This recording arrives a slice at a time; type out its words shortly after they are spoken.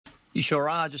You sure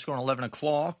are. Just gone 11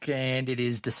 o'clock, and it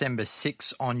is December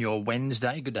 6 on your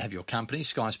Wednesday. Good to have your company,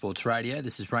 Sky Sports Radio.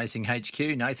 This is Racing HQ.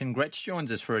 Nathan Grech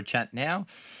joins us for a chat now.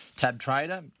 Tab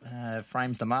trader,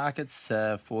 frames the markets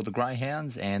for the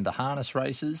greyhounds and the harness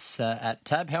races at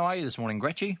Tab. How are you this morning,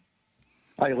 Gretchy?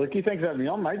 Hey, Licky, thanks for having me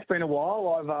on, mate. It's been a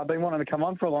while. I've been wanting to come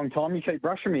on for a long time. You keep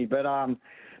rushing me, but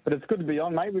it's good to be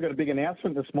on, mate. We've got a big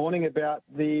announcement this morning about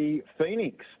the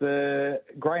Phoenix, the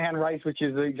greyhound race, which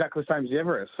is exactly the same as the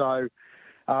Everest. So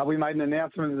we made an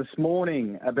announcement this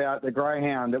morning about the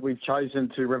greyhound that we've chosen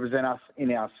to represent us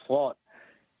in our slot,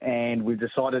 and we've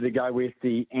decided to go with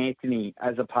the Anthony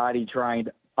as a party-trained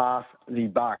Pass the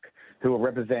Buck, who will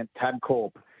represent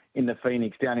Tabcorp in the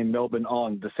Phoenix down in Melbourne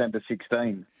on December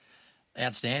 16.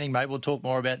 Outstanding, mate. We'll talk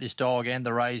more about this dog and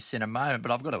the race in a moment,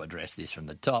 but I've got to address this from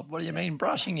the top. What do you mean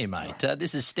brushing you, mate?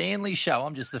 This is Stanley's show.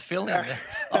 I'm just the fill-in.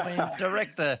 I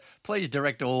mean, please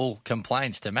direct all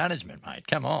complaints to management, mate.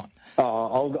 Come on.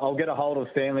 Oh, I'll get a hold of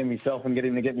Stanley myself and get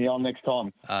him to get me on next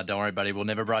time. Don't worry, buddy. We'll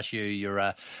never brush you. You're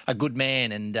a good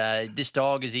man. And this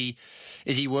dog, is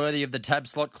he worthy of the Tab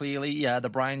slot, clearly? The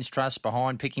brains trust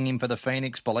behind picking him for the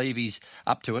Phoenix. Believe he's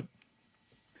up to it.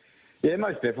 Yeah,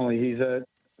 most definitely. He's a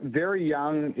very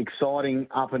young, exciting,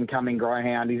 up-and-coming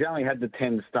greyhound. He's only had the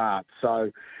 10 starts,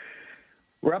 so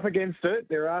we're up against it.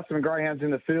 There are some greyhounds in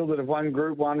the field that have won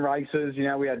Group 1 races. You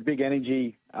know, we had Big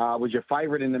Energy, was your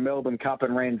favourite in the Melbourne Cup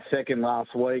and ran second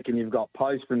last week, and you've got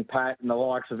Postman Pat and the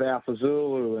likes of Alpha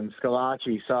Zulu and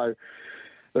Scalacci. So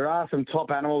there are some top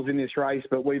animals in this race,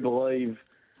 but we believe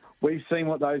we've seen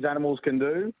what those animals can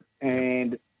do,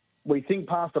 and we think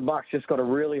Pass the Buck's just got a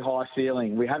really high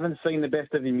ceiling. We haven't seen the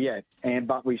best of him yet,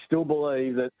 but we still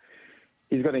believe that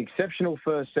he's got an exceptional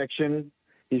first section.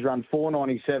 He's run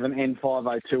 497 and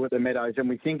 502 at the Meadows, and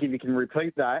we think if he can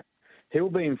repeat that,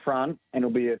 he'll be in front, and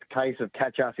it'll be a case of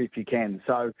catch us if you can.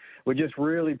 So we're just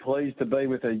really pleased to be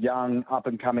with a young,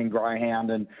 up-and-coming greyhound,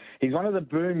 and he's one of the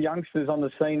boom youngsters on the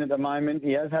scene at the moment.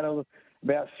 He has had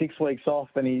about 6 weeks off,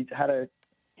 and he had a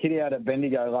hit out at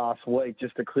Bendigo last week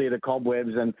just to clear the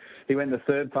cobwebs, and he went the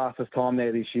third fastest time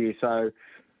there this year. So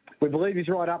we believe he's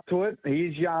right up to it. He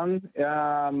is young.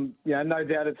 No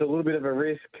doubt it's a little bit of a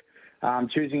risk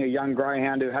choosing a young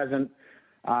greyhound who hasn't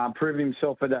proven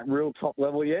himself at that real top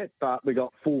level yet, but we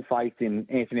got full faith in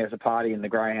Anthony as a party in the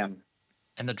greyhound.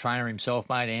 And the trainer himself,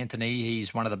 mate, Anthony,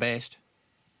 he's one of the best.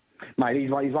 Mate, he's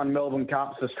won Melbourne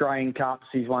Cups, Australian Cups,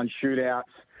 he's won shootouts.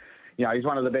 You know, he's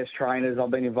one of the best trainers. I've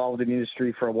been involved in the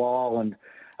industry for a while. And,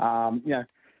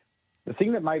 the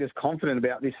thing that made us confident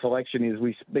about this selection is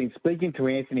we've been speaking to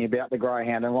Anthony about the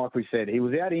greyhound. And like we said, he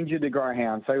was out injured, the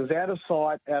greyhound. So he was out of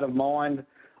sight, out of mind,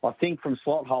 I think, from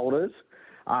slot holders.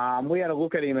 We had a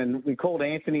look at him and we called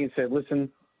Anthony and said, listen,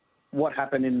 what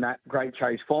happened in that Great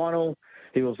Chase final?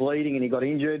 He was leading and he got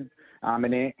injured.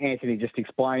 And Anthony just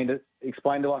explained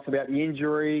to us about the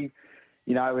injury.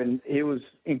 You know, and he was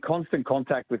in constant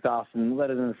contact with us and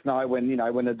letting us know when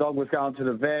the dog was going to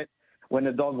the vet, when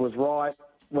the dog was right,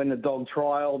 when the dog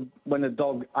trialled, when the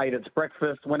dog ate its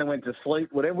breakfast, when it went to sleep,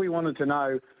 whatever we wanted to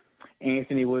know.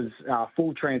 Anthony was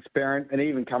full transparent and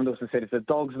even come to us and said, if the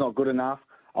dog's not good enough,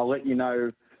 I'll let you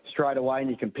know straight away and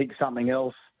you can pick something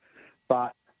else.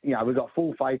 But, you know, we've got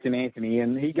full faith in Anthony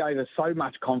and he gave us so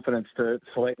much confidence to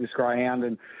select this greyhound.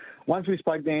 And once we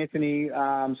spoke to Anthony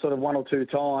sort of one or two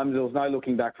times, there was no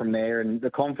looking back from there, and the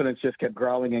confidence just kept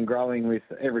growing and growing with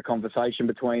every conversation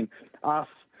between us,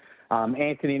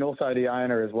 Anthony, and also the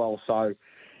owner as well. So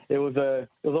it was a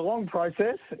long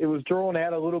process. It was drawn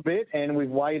out a little bit, and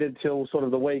we've waited till sort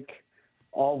of the week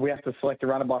of we have to select a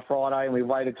runner by Friday, and we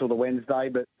waited till the Wednesday.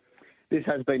 But this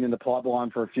has been in the pipeline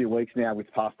for a few weeks now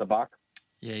with Pass the Buck.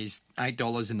 Yeah, he's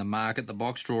 $8 in the market. The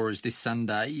box draw is this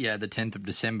Sunday, the 10th of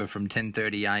December from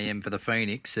 10:30am for the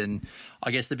Phoenix. And I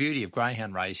guess the beauty of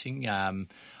greyhound racing,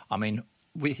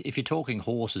 if you're talking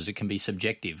horses, it can be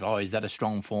subjective. Oh, is that a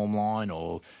strong form line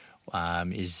or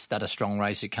is that a strong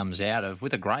race it comes out of?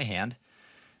 With a greyhound,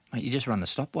 mate, you just run the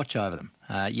stopwatch over them.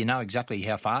 You know exactly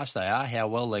how fast they are, how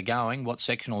well they're going, what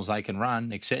sectionals they can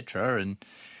run, etc. And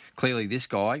clearly this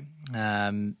guy...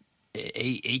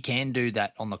 He can do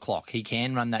that on the clock. He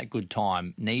can run that good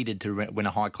time needed to win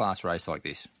a high-class race like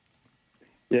this.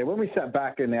 Yeah, when we sat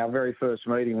back in our very first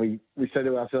meeting, we said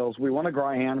to ourselves, we want a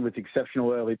greyhound with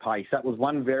exceptional early pace. That was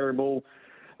one variable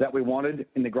that we wanted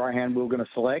in the greyhound we were going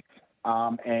to select,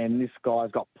 and this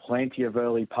guy's got plenty of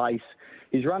early pace.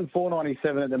 He's run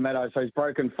 497 at the Meadows, so he's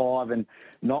broken 5, and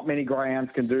not many greyhounds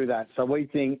can do that. So we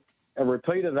think a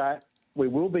repeat of that, we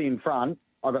will be in front.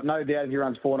 I've got no doubt if he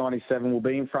runs 497, we'll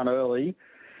be in front early.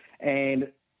 And,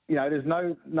 you know, there's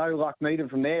no luck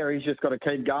needed from there. He's just got to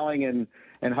keep going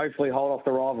and hopefully hold off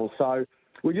the rivals. So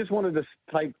we just wanted to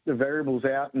take the variables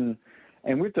out and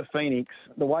with the Phoenix,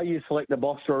 the way you select the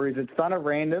box draw is it's done at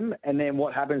random, and then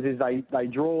what happens is they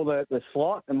draw the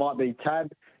slot. It might be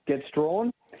tab, gets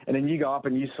drawn, and then you go up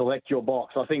and you select your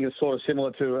box. I think it's sort of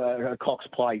similar to a Cox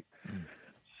plate.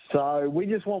 So we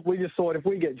just thought if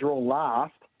we get drawn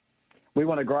last, we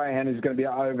want a greyhound who's going to be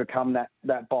able to overcome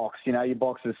that box. You know, your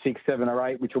box is 6, 7 or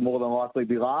 8, which will more than likely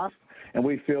be last. And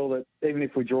we feel that even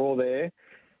if we draw there,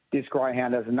 this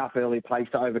greyhound has enough early pace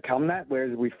to overcome that,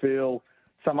 whereas we feel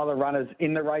some other runners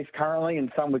in the race currently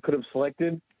and some we could have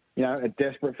selected, you know, are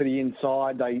desperate for the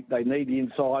inside. They need the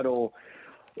inside or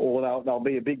they'll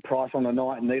be a big price on the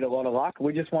night and need a lot of luck.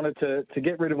 We just wanted to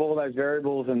get rid of all those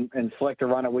variables and select a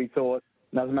runner we thought,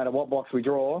 doesn't matter what box we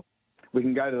draw, we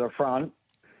can go to the front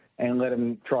and let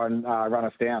them try and run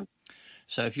us down.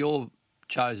 So if you're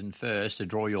chosen first to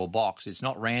draw your box, it's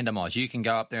not randomised. You can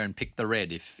go up there and pick the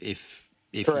red if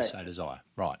you so desire.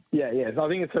 Right. Yeah. So I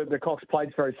think the Cox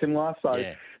plate's very similar. So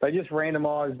they just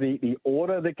randomise the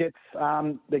order that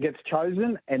gets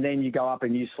chosen, and then you go up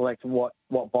and you select what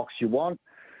box you want.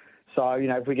 So, you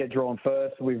know, if we get drawn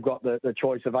first, we've got the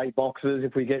choice of 8 boxes.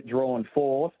 If we get drawn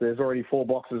fourth, there's already 4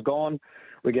 boxes gone.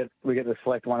 We get to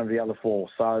select one of the other 4.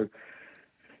 So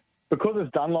because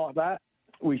it's done like that,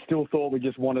 we still thought we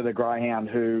just wanted a greyhound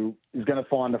who is going to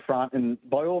find the front. And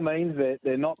by all means,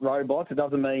 they're not robots. It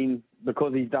doesn't mean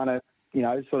because he's done it, you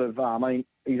know, sort of, I mean,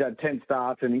 he's had 10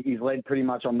 starts and he's led pretty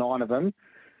much on 9 of them.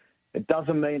 It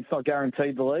doesn't mean it's not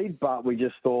guaranteed to lead, but we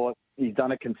just thought he's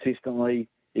done it consistently.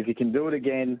 If he can do it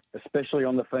again, especially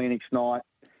on the Phoenix night,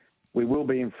 we will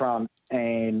be in front.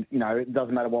 And, you know, it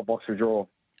doesn't matter what box we draw.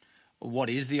 What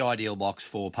is the ideal box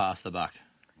for Pass the Buck?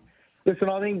 Listen,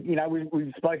 I think, you know,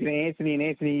 we've spoken to Anthony, and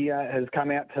Anthony has come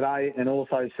out today and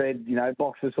also said, you know,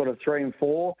 boxes sort of 3 and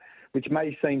 4, which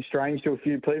may seem strange to a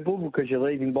few people because you're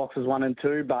leaving boxes 1 and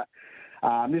 2. But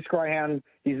this greyhound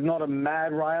is not a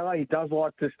mad railer. He does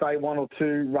like to stay 1 or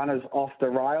 2 runners off the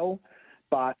rail.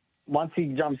 But once he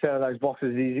jumps out of those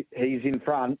boxes, he's in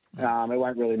front. It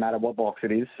won't really matter what box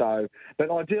it is. So, but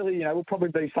ideally, you know, we'll probably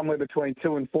be somewhere between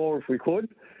 2 and 4 if we could.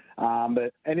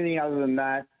 But anything other than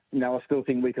that, you know, I still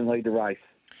think we can lead the race.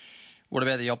 What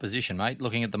about the opposition, mate?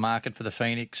 Looking at the market for the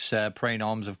Phoenix,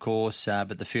 pre-noms, of course,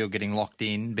 but the field getting locked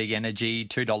in. Big Energy,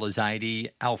 $2.80.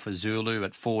 Alpha Zulu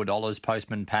at $4.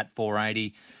 Postman Pat,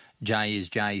 $4.80. J is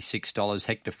J, $6.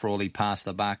 Hector Frawley, Pass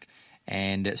the Buck.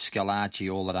 And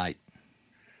Scalacci, all at $8.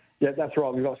 Yeah, that's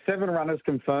right. We've got 7 runners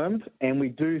confirmed, and we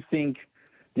do think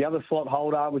the other slot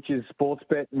holder, which is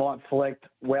Sportsbet, might select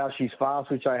Wow She's Fast,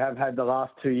 which they have had the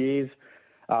last 2 years.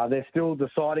 They're still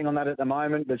deciding on that at the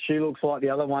moment, but she looks like the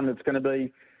other one that's going to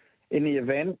be in the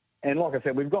event. And like I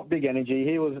said, we've got Big Energy.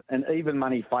 He was an even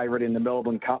money favourite in the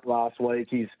Melbourne Cup last week.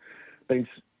 He's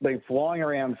been flying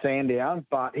around Sandown,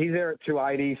 but he's there at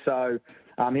 280. So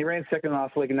he ran second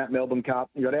last week in that Melbourne Cup.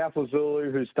 You got Alpha Zulu,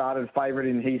 who started favourite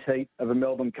in his heat of a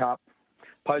Melbourne Cup.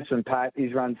 Postman Pat,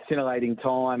 he's run scintillating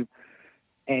time,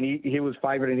 and he was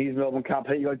favourite in his Melbourne Cup.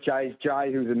 He got Jay's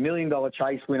Jay, who's $1 million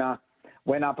chase winner.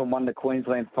 Went up and won the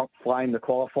Queensland Flame to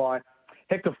qualify.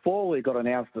 Hector Frawley got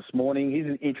announced this morning. He's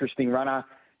an interesting runner.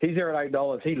 He's there at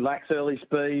 $8. He lacks early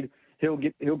speed.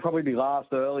 He'll probably be last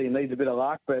early and needs a bit of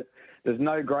luck, but there's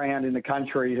no greyhound in the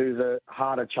country who's a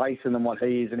harder chaser than what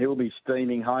he is, and he'll be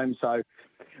steaming home. So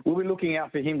we'll be looking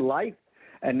out for him late.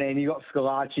 And then you got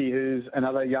Scalacci, who's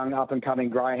another young up-and-coming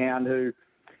greyhound who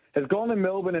has gone to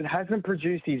Melbourne and hasn't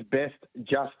produced his best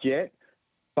just yet.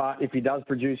 But if he does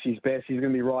produce his best, he's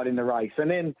going to be right in the race.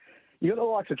 And then you got the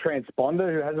likes of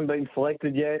Transponder, who hasn't been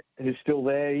selected yet, who's still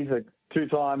there. He's a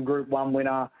 2-time Group 1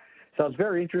 winner. So it's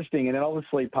very interesting. And then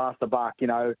obviously Pass the Buck, you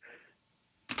know,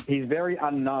 he's very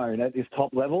unknown at this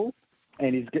top level.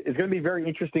 And it's going to be very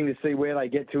interesting to see where they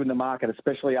get to in the market,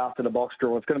 especially after the box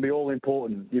draw. It's going to be all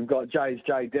important. You've got Jay's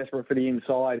Jay desperate for the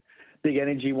inside. Big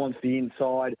Energy wants the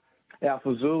inside.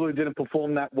 Alpha Zulu didn't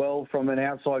perform that well from an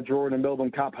outside draw in the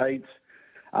Melbourne Cup heats.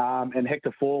 And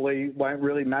Hector Frawley won't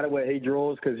really matter where he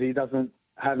draws because he doesn't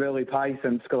have early pace,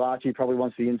 and Scalacci probably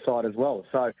wants the inside as well.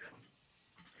 So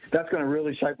that's going to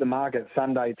really shape the market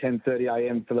Sunday,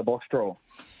 10:30am for the box draw.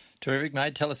 Terrific,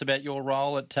 mate. Tell us about your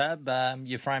role at TAB.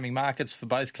 You're framing markets for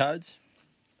both codes?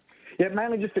 Yeah,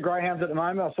 mainly just the greyhounds at the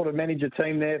moment. I sort of manage a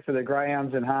team there for the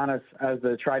greyhounds and harness as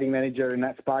the trading manager in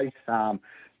that space.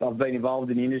 I've been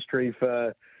involved in the industry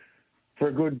for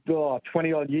a good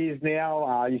 20-odd years now.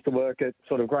 I used to work at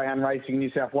sort of greyhound racing in New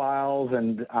South Wales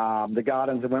and the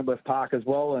Gardens at Wentworth Park as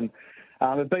well. And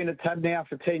I've been at TAB now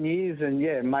for 10 years. And,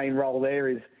 yeah, main role there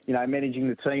is, you know, managing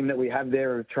the team that we have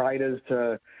there of traders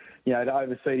to, you know, to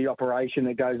oversee the operation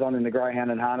that goes on in the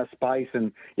greyhound and harness space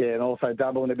and, yeah, and also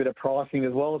double in a bit of pricing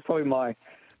as well. It's probably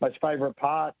most favourite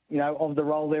part, of the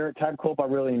role there at Tabcorp. I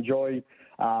really enjoy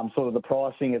sort of the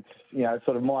pricing. It's,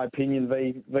 sort of my opinion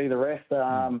v the rest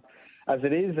as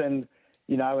it is. And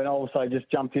also just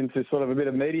jumped into sort of a bit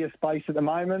of media space at the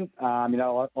moment.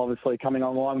 Obviously coming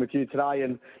online with you today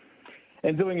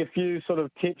and doing a few sort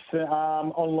of tips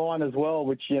online as well,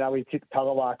 which, we tipped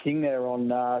Talawa King there on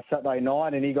Saturday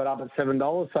night, and he got up at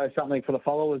 $7, so something for the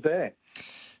followers there.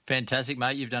 Fantastic,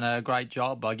 mate. You've done a great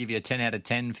job. I'll give you a 10 out of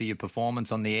 10 for your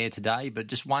performance on the air today, but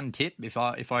just one tip, if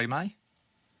I may.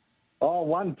 Oh,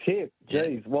 one tip.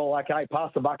 Jeez. Yeah. Well, okay,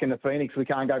 past the buck in the Phoenix. We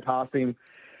can't go past him.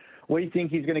 We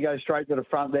think he's going to go straight to the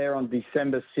front there on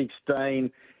December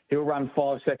 16. He'll run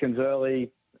 5 seconds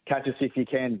early. Catch us if you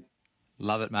can.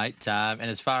 Love it, mate. And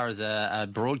as far as a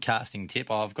broadcasting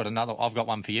tip, I've got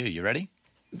one for you. You ready?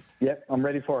 Yep, I'm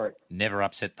ready for it. Never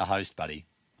upset the host, buddy.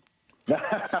 All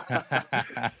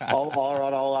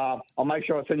right, I'll make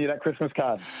sure I send you that Christmas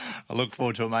card. I look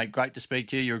forward to it, mate. Great to speak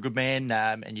to you. You're a good man,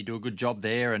 and you do a good job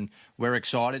there. And we're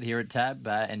excited here at Tab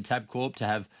and Tabcorp to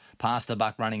have passed the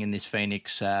buck running in this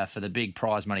Phoenix for the big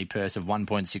prize money purse of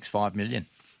 $1.65 million.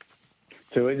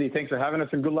 Too easy. Thanks for having us,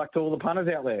 and good luck to all the punters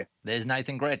out there. There's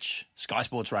Nathan Grech, Sky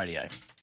Sports Radio.